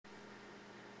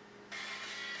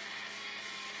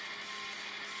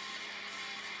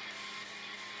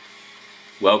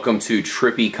Welcome to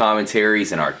Trippy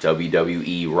Commentaries and our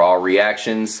WWE Raw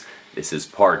reactions. This is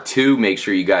part 2. Make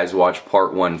sure you guys watch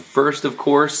part 1 first, of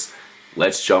course.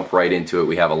 Let's jump right into it.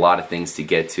 We have a lot of things to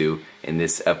get to in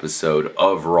this episode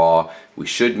of Raw. We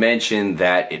should mention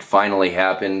that it finally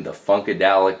happened. The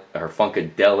Funkadelics,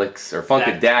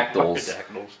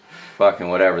 fucking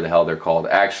whatever the hell they're called,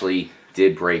 actually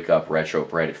did break up Retro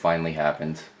Brett. It finally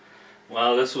happened.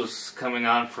 Well, this was coming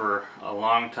on for a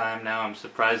long time now. I'm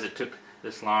surprised it took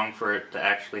this long for it to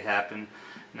actually happen.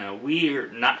 Now,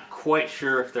 we're not quite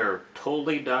sure if they're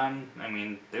totally done. I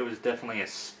mean, there was definitely a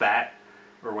spat,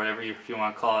 or whatever if you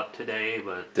want to call it today,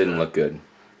 but... Didn't look good.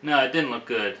 No, it didn't look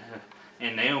good.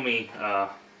 And Naomi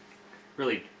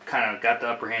really kind of got the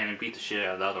upper hand and beat the shit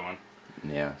out of the other one.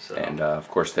 Yeah, so. And of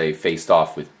course they faced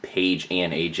off with Paige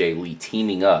and AJ Lee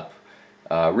teaming up.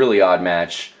 Really odd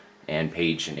match, and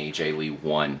Paige and AJ Lee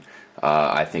won.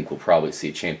 I think we'll probably see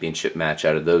a championship match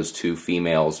out of those two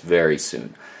females very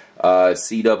soon.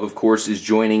 C-Dub, of course, is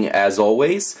joining as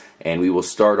always, and we will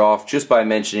start off just by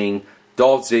mentioning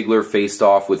Dolph Ziggler faced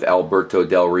off with Alberto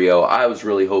Del Rio. I was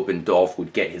really hoping Dolph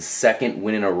would get his second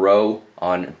win in a row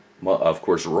on, of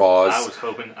course, Raw's.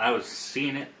 I was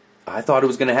seeing it. I thought it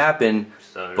was going to happen,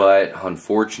 but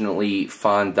unfortunately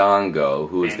Fandango,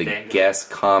 who is the guest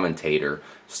commentator,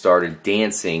 started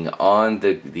dancing on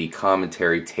the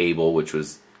commentary table, which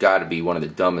was got to be one of the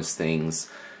dumbest things,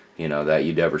 you know, that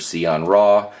you'd ever see on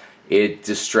Raw. It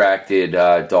distracted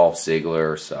Dolph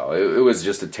Ziggler, so it was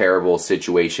just a terrible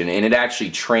situation, and it actually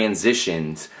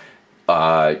transitioned,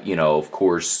 you know, of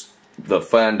course, the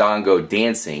Fandango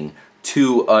dancing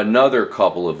to another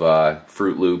couple of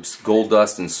Fruit Loops,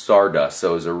 Goldust and Stardust.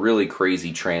 So it was a really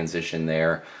crazy transition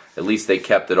there. At least they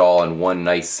kept it all in one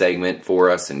nice segment for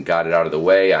us and got it out of the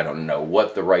way. I don't know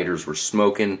what the writers were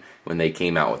smoking when they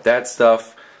came out with that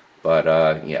stuff, but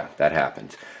yeah, that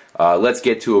happened. Let's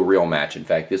get to a real match. In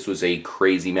fact, this was a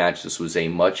crazy match. This was a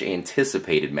much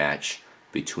anticipated match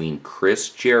between Chris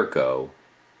Jericho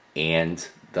and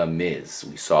The Miz.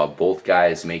 We saw both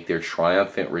guys make their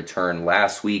triumphant return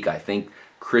last week. I think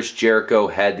Chris Jericho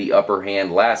had the upper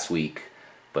hand last week,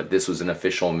 but this was an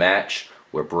official match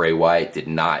where Bray Wyatt did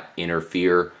not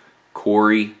interfere.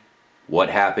 Corey, what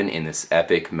happened in this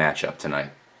epic matchup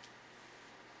tonight?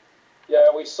 Yeah,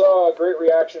 we saw a great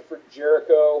reaction for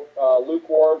Jericho.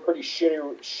 Lukewarm, pretty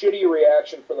shitty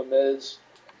reaction for The Miz.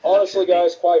 Honestly,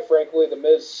 guys, quite frankly, The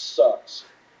Miz sucks.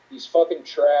 He's fucking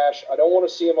trash. I don't want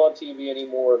to see him on TV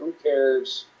anymore. Who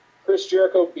cares? Chris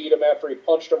Jericho beat him after he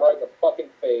punched him right in the fucking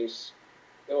face.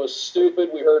 It was stupid.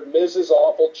 We heard Miz's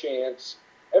awful chants.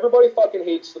 Everybody fucking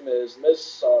hates The Miz. Miz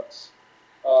sucks.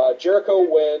 Jericho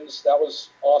wins. That was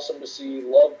awesome to see.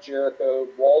 Love Jericho.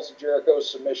 Walls of Jericho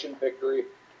submission victory.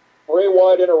 Bray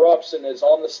Wyatt interrupts and is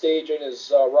on the stage in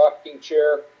his rocking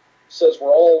chair. Says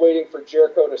we're all waiting for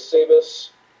Jericho to save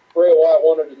us. Bray Wyatt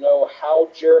wanted to know how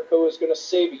Jericho is going to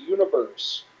save a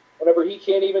universe whenever he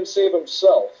can't even save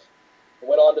himself. He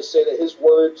went on to say that his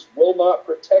words will not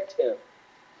protect him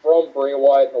from Bray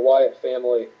Wyatt and the Wyatt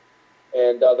family.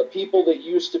 And the people that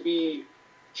used to be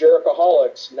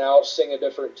Jerichoholics now sing a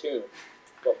different tune.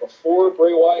 But before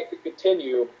Bray Wyatt could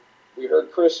continue, we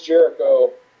heard Chris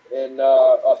Jericho in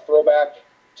a throwback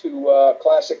to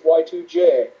classic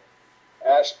Y2J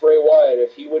asked Bray Wyatt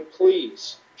if he would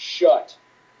please shut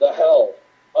the hell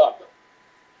up.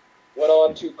 Went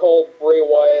on to call Bray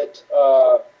Wyatt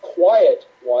Quiet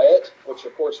Wyatt, which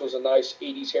of course was a nice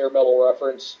 80s hair metal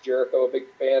reference. Jericho, a big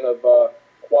fan of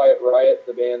Quiet Riot,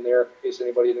 the band there, in case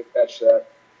anybody didn't catch that.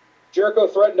 Jericho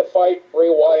threatened to fight Bray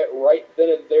Wyatt right then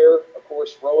and there. Of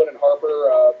course, Rowan and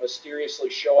Harper mysteriously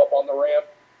show up on the ramp.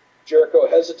 Jericho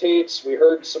hesitates. We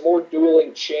heard some more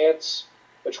dueling chants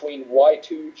between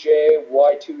Y2J,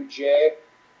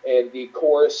 and the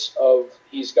chorus of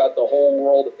he's got the whole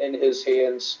world in his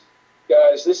hands.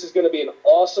 Guys, this is going to be an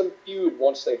awesome feud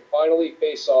once they finally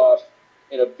face off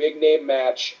in a big-name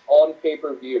match on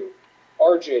pay-per-view.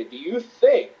 RJ, do you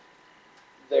think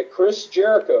that Chris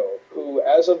Jericho, who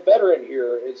as a veteran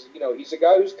here is, you know, he's a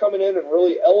guy who's coming in and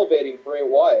really elevating Bray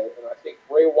Wyatt, and I think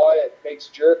Bray Wyatt makes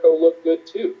Jericho look good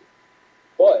too.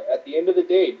 But at the end of the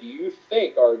day, do you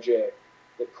think, RJ,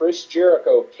 that Chris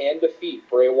Jericho can defeat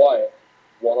Bray Wyatt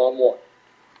one-on-one?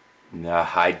 Nah,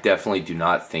 I definitely do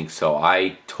not think so.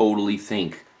 I totally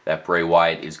think that Bray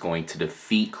Wyatt is going to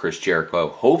defeat Chris Jericho,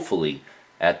 hopefully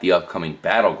at the upcoming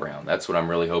Battleground. That's what I'm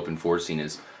really hoping for, seeing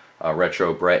as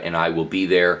Retro Brett and I will be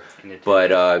there.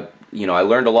 But, you know, I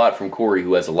learned a lot from Corey,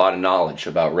 who has a lot of knowledge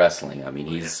about wrestling. I mean,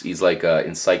 he's like an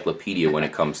encyclopedia when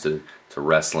it comes to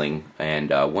wrestling.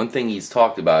 And one thing he's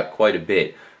talked about quite a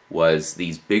bit was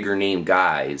these bigger name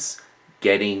guys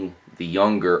getting the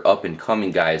younger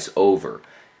up-and-coming guys over.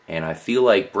 And I feel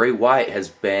like Bray Wyatt has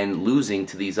been losing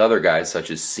to these other guys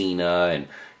such as Cena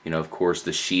and, of course,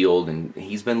 The Shield, and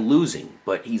he's been losing.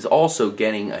 But he's also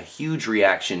getting a huge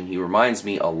reaction. He reminds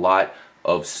me a lot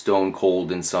of Stone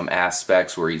Cold in some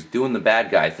aspects where he's doing the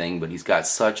bad guy thing, but he's got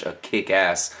such a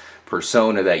kick-ass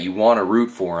persona that you want to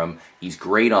root for him. He's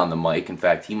great on the mic. In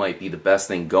fact, he might be the best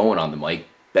thing going on the mic,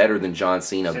 better than John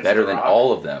Cena, better than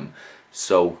all of them.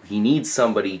 So he needs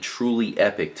somebody truly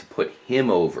epic to put him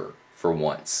over for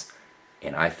once.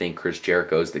 And I think Chris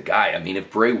Jericho is the guy. I mean, if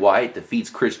Bray Wyatt defeats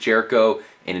Chris Jericho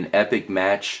in an epic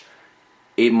match,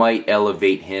 it might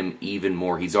elevate him even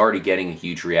more. He's already getting a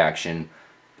huge reaction,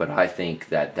 but I think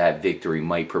that victory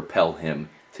might propel him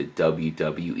to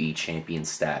WWE champion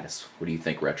status. What do you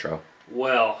think, Retro?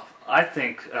 Well, I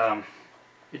think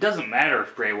it doesn't matter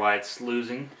if Bray Wyatt's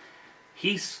losing.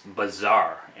 He's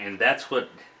bizarre, and that's what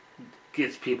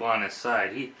gets people on his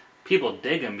side. People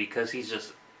dig him because he's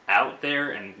just out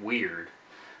there and weird.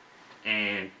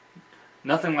 And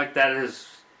nothing like that is,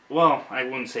 well, I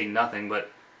wouldn't say nothing, but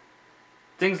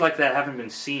things like that haven't been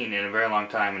seen in a very long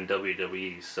time in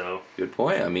WWE, so... Good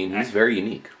point. I mean, he's very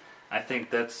unique. I think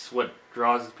that's what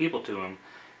draws people to him.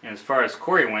 And as far as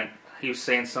Corey went, he was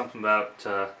saying something about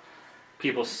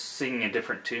people singing a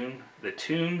different tune. The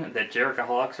tune that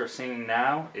Jerichoholics are singing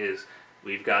now is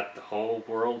 "We've Got the Whole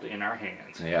World in Our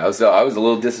Hands." Yeah, I was a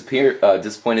little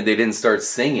disappointed they didn't start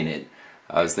singing it.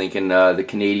 I was thinking the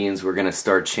Canadians were going to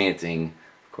start chanting,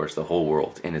 of course, "The Whole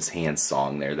World in His Hands"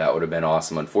 song there. That would have been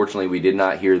awesome. Unfortunately, we did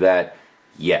not hear that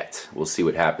yet. We'll see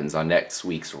what happens on next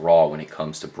week's Raw when it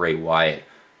comes to Bray Wyatt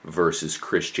versus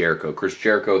Chris Jericho. Chris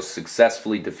Jericho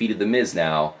successfully defeated The Miz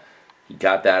now. He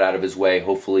got that out of his way.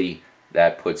 Hopefully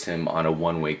that puts him on a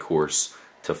one-way course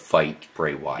to fight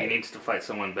Bray Wyatt. He needs to fight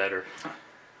someone better.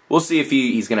 We'll see if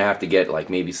he's going to have to get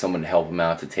maybe someone to help him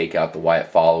out to take out the Wyatt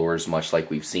followers, much like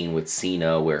we've seen with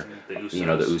Cena where the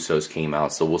Usos came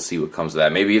out. So we'll see what comes of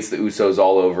that. Maybe it's the Usos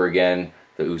all over again.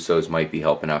 The Usos might be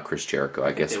helping out Chris Jericho.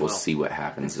 I guess we'll see what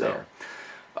happens there.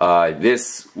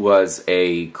 This was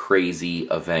a crazy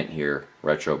event here,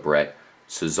 Retro Brett.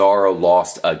 Cesaro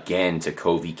lost again to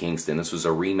Kofi Kingston. This was a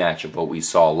rematch of what we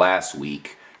saw last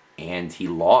week, and he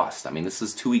lost. I mean, this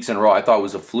is 2 weeks in a row. I thought it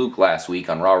was a fluke last week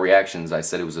on Raw Reactions. I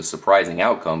said it was a surprising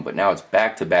outcome, but now it's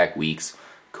back-to-back weeks.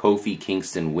 Kofi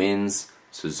Kingston wins,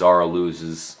 Cesaro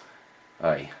loses.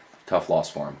 Tough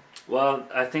loss for him. Well,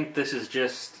 I think this is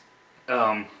just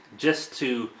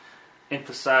to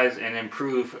emphasize and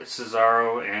improve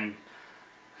Cesaro and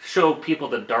show people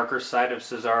the darker side of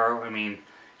Cesaro. I mean,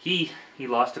 he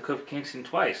lost to Kofi Kingston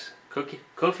twice.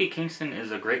 Kofi Kingston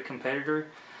is a great competitor,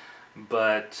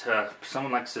 but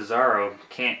someone like Cesaro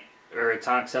can't, or it's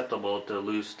unacceptable to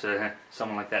lose to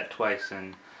someone like that twice.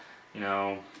 And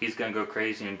he's gonna go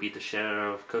crazy and beat the shit out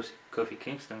of Kofi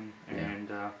Kingston and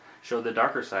show the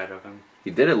darker side of him. He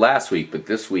did it last week, but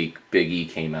this week Big E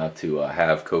came out to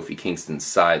have Kofi Kingston's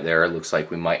side there. It looks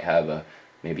like we might have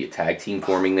maybe a tag team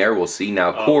forming there. We'll see.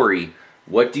 Now, Corey,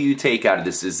 what do you take out of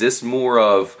this? Is this more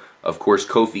of course,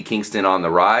 Kofi Kingston on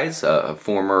the rise, a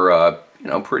former,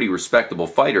 pretty respectable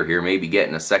fighter here, maybe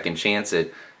getting a second chance at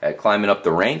climbing up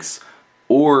the ranks?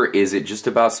 Or is it just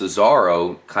about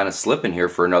Cesaro kind of slipping here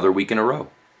for another week in a row?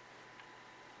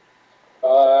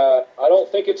 I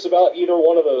don't think it's about either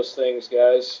one of those things,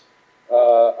 guys.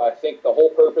 I think the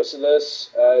whole purpose of this,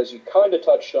 as you kind of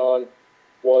touched on,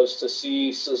 was to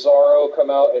see Cesaro come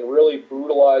out and really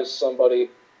brutalize somebody.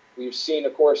 We've seen,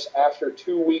 of course, after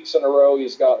 2 weeks in a row,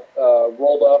 he's got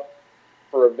rolled up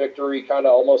for a victory kind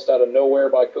of almost out of nowhere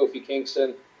by Kofi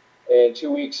Kingston. And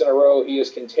 2 weeks in a row, he has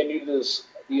continued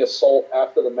the assault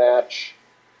after the match.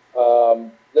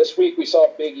 This week, we saw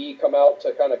Big E come out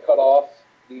to kind of cut off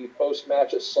the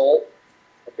post-match assault.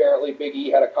 Apparently, Big E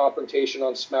had a confrontation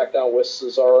on SmackDown with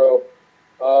Cesaro.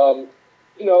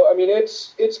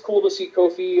 It's cool to see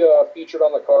Kofi featured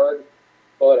on the card,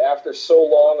 but after so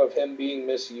long of him being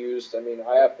misused,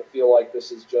 I have to feel like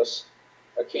this is just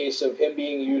a case of him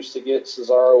being used to get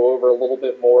Cesaro over a little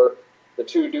bit more. The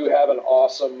two do have an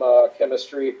awesome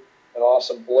chemistry, an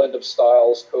awesome blend of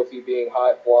styles, Kofi being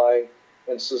high-flying,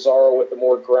 and Cesaro with the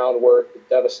more groundwork, the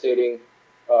devastating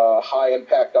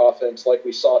high-impact offense like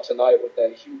we saw tonight with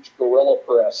that huge gorilla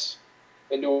press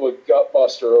into a gut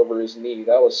buster over his knee.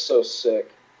 That was so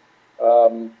sick.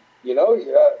 Time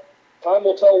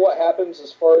will tell what happens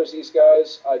as far as these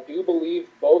guys. I do believe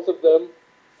both of them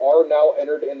are now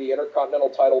entered in the Intercontinental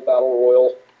title battle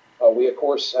royal. We, of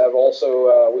course, have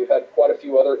also we've had quite a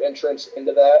few other entrants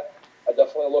into that. I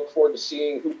definitely look forward to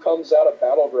seeing who comes out of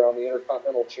Battleground, the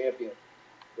Intercontinental Champion.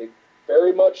 They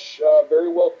very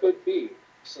well could be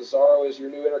Cesaro is your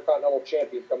new Intercontinental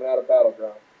Champion coming out of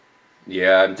Battleground.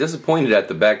 Yeah, I'm disappointed at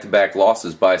the back-to-back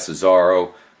losses by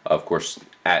Cesaro, of course,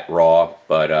 at Raw,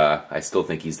 but I still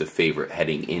think he's the favorite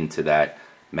heading into that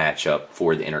matchup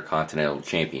for the Intercontinental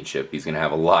Championship. He's going to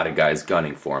have a lot of guys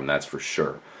gunning for him, that's for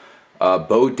sure.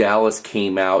 Bo Dallas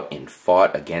came out and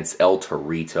fought against El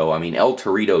Torito. I mean, El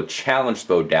Torito challenged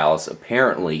Bo Dallas.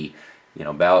 Apparently, you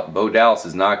know, Bo Dallas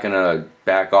is not going to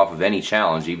back off of any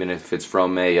challenge, even if it's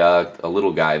from a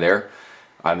little guy there.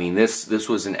 I mean, this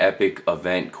was an epic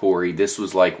event, Corey. This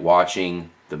was like watching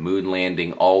the moon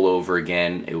landing all over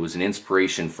again. It was an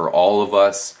inspiration for all of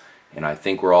us, and I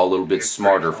think we're all a little bit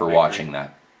smarter for watching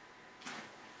that.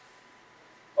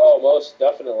 Oh, most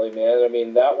definitely, man. I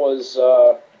mean, that was,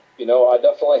 you know, I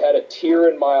definitely had a tear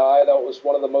in my eye. That was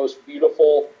one of the most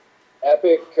beautiful,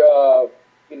 epic,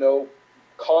 you know,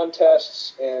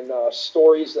 contests and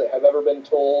stories that have ever been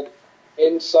told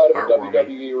inside of a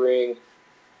WWE ring.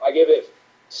 I give it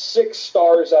 6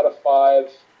 stars out of 5.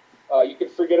 You can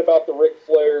forget about the Ric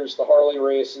Flairs, the Harley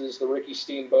Races, the Ricky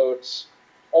Steamboats.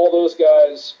 All those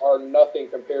guys are nothing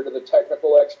compared to the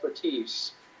technical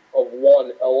expertise of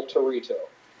one El Torito.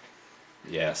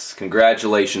 Yes,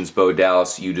 congratulations, Bo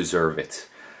Dallas. You deserve it.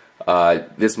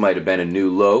 This might have been a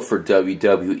new low for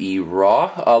WWE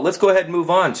Raw. Let's go ahead and move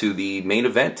on to the main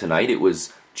event tonight. It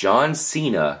was John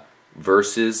Cena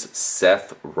versus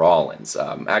Seth Rollins.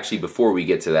 Actually, before we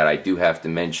get to that, I do have to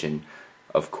mention,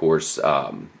 of course,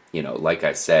 you know, like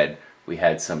I said, we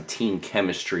had some team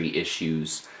chemistry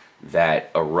issues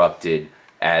that erupted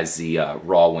as the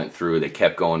Raw went through. They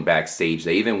kept going backstage.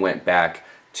 They even went back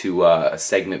to a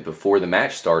segment before the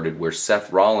match started where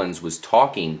Seth Rollins was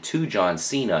talking to John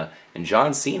Cena, and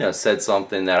John Cena said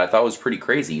something that I thought was pretty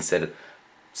crazy. He said,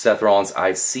 "Seth Rollins,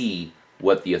 I see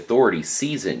what the authority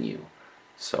sees in you."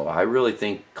 So I really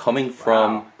think coming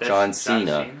from John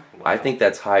Cena, I think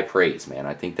that's high praise, man.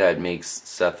 I think that makes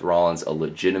Seth Rollins a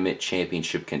legitimate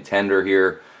championship contender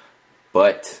here.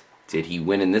 But did he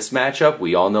win in this matchup?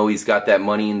 We all know he's got that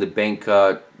Money in the Bank,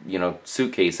 you know,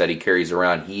 suitcase that he carries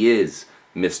around. He is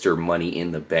Mr. Money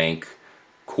in the Bank.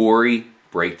 Corey,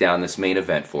 break down this main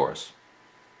event for us.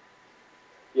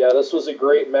 Yeah, this was a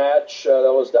great match.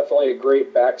 That was definitely a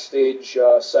great backstage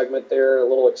segment there, a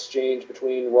little exchange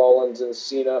between Rollins and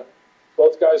Cena.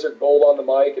 Both guys are gold on the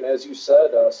mic, and as you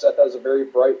said, Seth has a very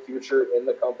bright future in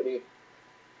the company.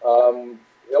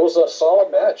 It was a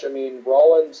solid match. I mean,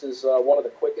 Rollins is one of the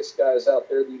quickest guys out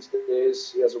there these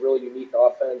days. He has a really unique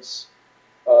offense.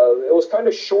 It was kind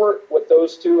of short with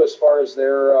those two as far as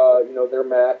their, you know, their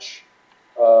match.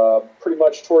 Pretty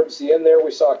much towards the end there,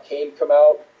 we saw Kane come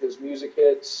out, his music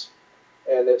hits,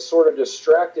 and it sort of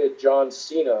distracted John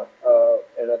Cena.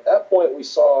 And at that point, we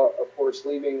saw, of course,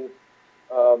 leaving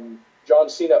John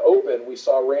Cena open, we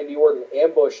saw Randy Orton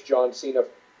ambush John Cena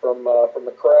from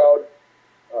the crowd.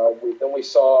 Then we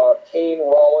saw Kane,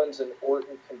 Rollins, and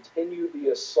Orton continue the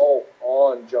assault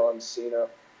on John Cena.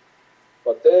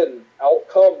 But then out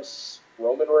comes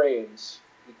Roman Reigns.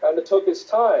 He kind of took his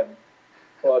time,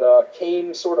 but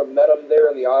Kane sort of met him there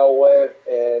in the aisleway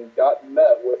and got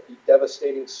met with the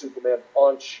devastating Superman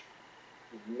punch.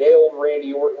 He nailed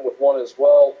Randy Orton with one as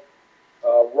well.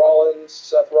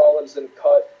 Seth Rollins then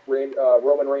cut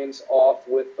Roman Reigns off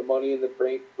with the Money in the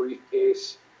Bank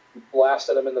briefcase. He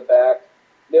blasted him in the back.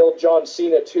 Nailed John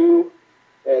Cena too.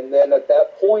 And then at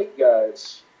that point,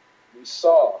 guys, we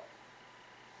saw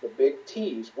the big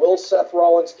tease. Will Seth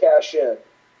Rollins cash in?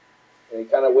 And he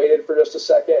kind of waited for just a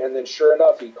second, and then sure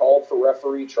enough, he called for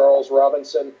referee Charles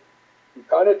Robinson, who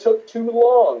kind of took too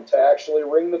long to actually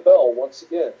ring the bell once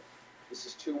again. This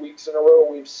is 2 weeks in a row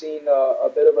we've seen a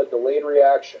bit of a delayed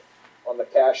reaction on the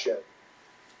cash-in.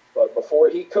 But before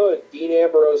he could, Dean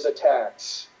Ambrose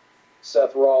attacks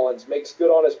Seth Rollins, makes good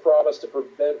on his promise to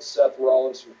prevent Seth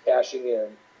Rollins from cashing in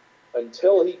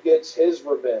until he gets his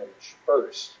revenge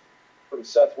first from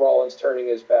Seth Rollins turning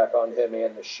his back on him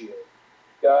and the Shield.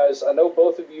 Guys, I know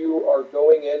both of you are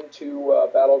going into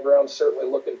Battleground, certainly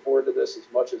looking forward to this as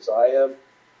much as I am.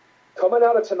 Coming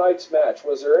out of tonight's match,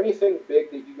 was there anything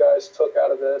big that you guys took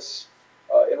out of this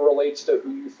in relates to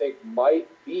who you think might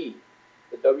be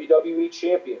the WWE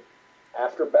Champion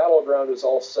after Battleground is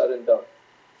all said and done?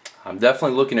 I'm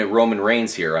definitely looking at Roman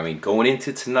Reigns here. I mean, going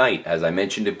into tonight, as I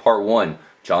mentioned in part 1,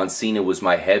 John Cena was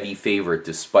my heavy favorite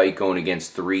despite going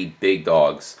against 3 big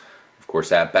dogs, of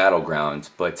course, at Battleground.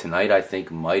 But tonight, I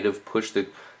think, might have pushed the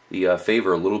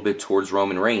favor a little bit towards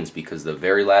Roman Reigns, because the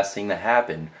very last thing that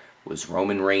happened was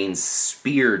Roman Reigns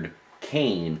speared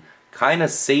Kane, kind of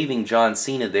saving John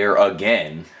Cena there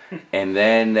again. And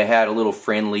then they had a little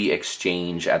friendly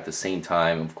exchange at the same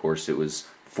time. Of course, it was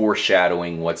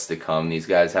foreshadowing what's to come. These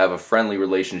guys have a friendly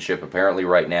relationship apparently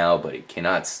right now, but it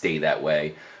cannot stay that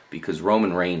way because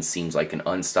Roman Reigns seems like an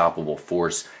unstoppable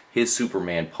force. His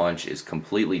Superman punch is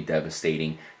completely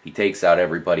devastating. He takes out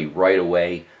everybody right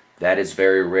away. That is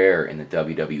very rare in the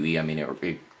WWE. I mean,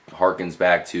 it harkens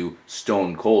back to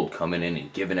Stone Cold coming in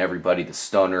and giving everybody the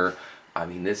stunner. I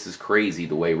mean, this is crazy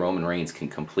the way Roman Reigns can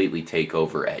completely take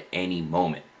over at any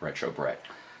moment, Retro Brett.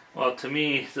 Well, to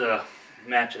me, the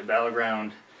match at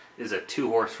Battleground is a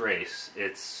two-horse race.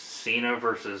 It's Cena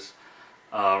versus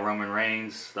Roman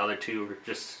Reigns. The other two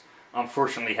just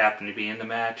unfortunately happen to be in the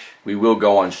match. We will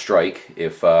go on strike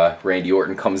if Randy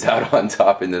Orton comes out on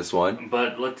top in this one.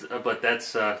 But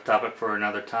that's a topic for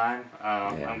another time.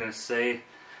 I'm going to say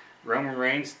Roman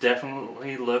Reigns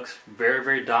definitely looks very,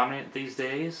 very dominant these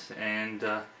days, and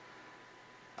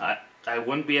I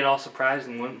wouldn't be at all surprised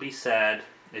and wouldn't be sad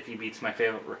if he beats my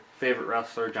favorite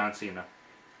wrestler, John Cena.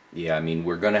 Yeah, I mean,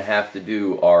 we're going to have to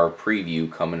do our preview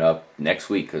coming up next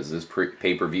week because this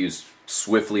pay-per-view is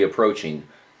swiftly approaching.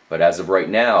 But as of right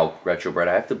now, Retro Brett,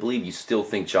 I have to believe you still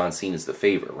think John Cena is the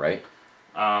favorite, right?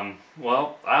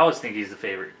 Well, I always think he's the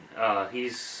favorite.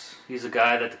 He's a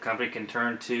guy that the company can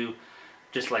turn to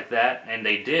just like that, and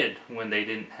they did when they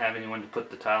didn't have anyone to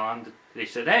put the title on. They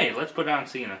said, hey, let's put on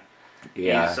Cena.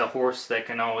 Yeah. He's a horse that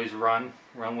can always run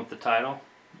with the title,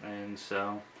 and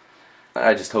so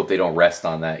I just hope they don't rest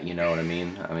on that. You know what I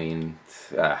mean? I mean,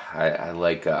 I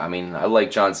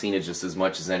like John Cena just as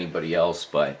much as anybody else,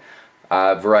 but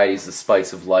variety is the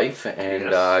spice of life, and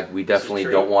yes, we definitely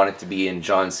don't want it to be in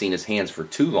John Cena's hands for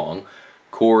too long.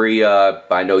 Corey,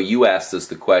 I know you asked us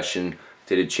the question: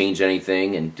 did it change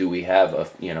anything? And do we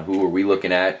have who are we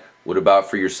looking at? What about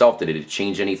for yourself? Did it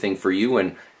change anything for you?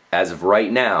 And as of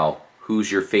right now,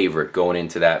 who's your favorite going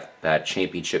into that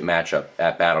championship matchup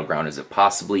at Battleground? Is it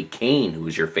possibly Kane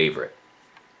who's your favorite?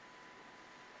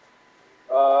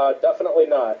 Definitely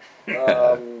not.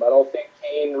 I don't think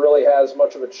Kane really has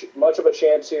much of a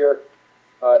chance here.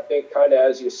 I think, kind of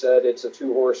as you said, it's a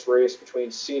two-horse race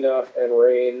between Cena and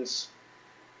Reigns.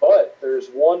 But there's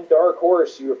one dark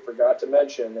horse you forgot to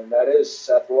mention, and that is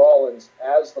Seth Rollins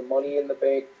as the Money in the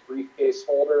Bank briefcase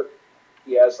holder.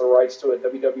 He has the rights to a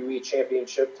WWE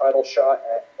Championship title shot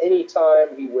at any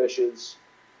time he wishes.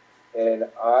 And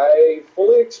I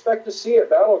fully expect to see it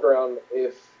Battleground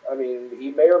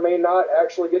he may or may not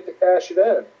actually get to cash it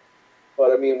in.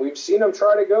 But, we've seen him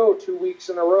try to go 2 weeks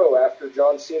in a row after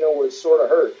John Cena was sort of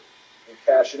hurt and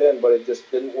cash it in, but it just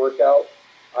didn't work out.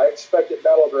 I expect at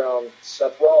Battleground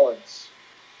Seth Rollins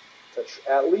to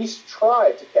at least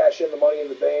try to cash in the Money in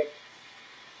the Bank.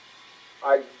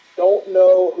 I don't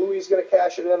know who he's going to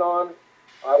cash it in on.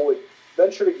 I would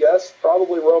venture to guess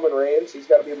probably Roman Reigns. He's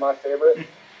got to be my favorite.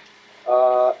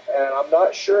 And I'm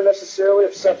not sure necessarily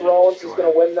if Seth Rollins is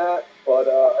going to win that, but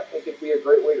I think it'd be a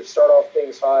great way to start off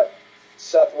things hot.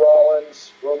 Seth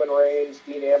Rollins, Roman Reigns,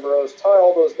 Dean Ambrose, tie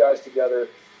all those guys together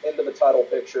into the title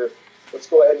picture. Let's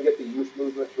go ahead and get the youth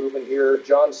movement moving here.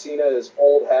 John Cena is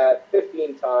old hat.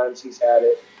 15 times he's had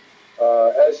it.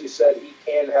 As you said, he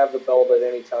can have the belt at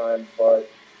any time, but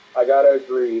I got to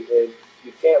agree.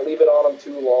 You can't leave it on him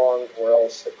too long or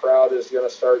else the crowd is going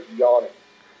to start yawning.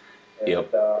 And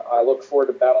yep. I look forward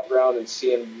to Battleground and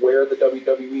seeing where the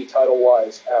WWE title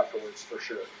lies afterwards for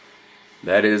sure.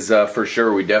 That is for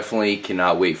sure. We definitely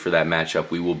cannot wait for that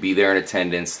matchup. We will be there in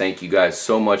attendance. Thank you guys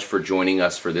so much for joining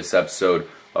us for this episode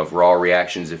of Raw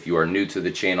Reactions. If you are new to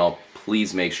the channel,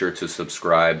 please make sure to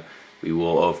subscribe. We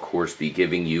will, of course, be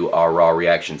giving you our Raw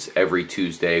Reactions every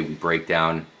Tuesday. We break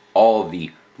down all of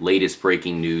the latest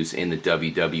breaking news in the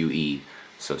WWE.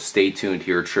 So stay tuned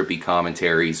here at Trippy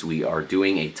Commentaries. We are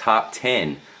doing a top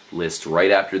 10 list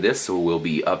right after this, so we'll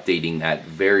be updating that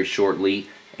very shortly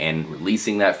and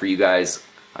releasing that for you guys,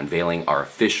 unveiling our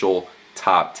official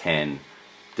top 10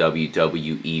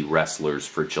 WWE wrestlers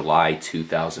for July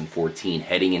 2014,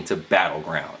 heading into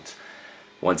Battleground.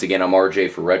 Once again, I'm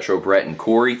RJ for Retro Brett and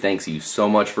Corey. Thanks you so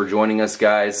much for joining us,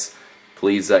 guys.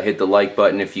 Please hit the like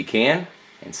button if you can,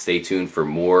 and stay tuned for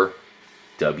more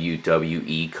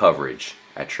WWE coverage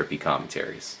at Trippy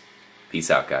Commentaries. Peace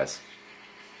out, guys.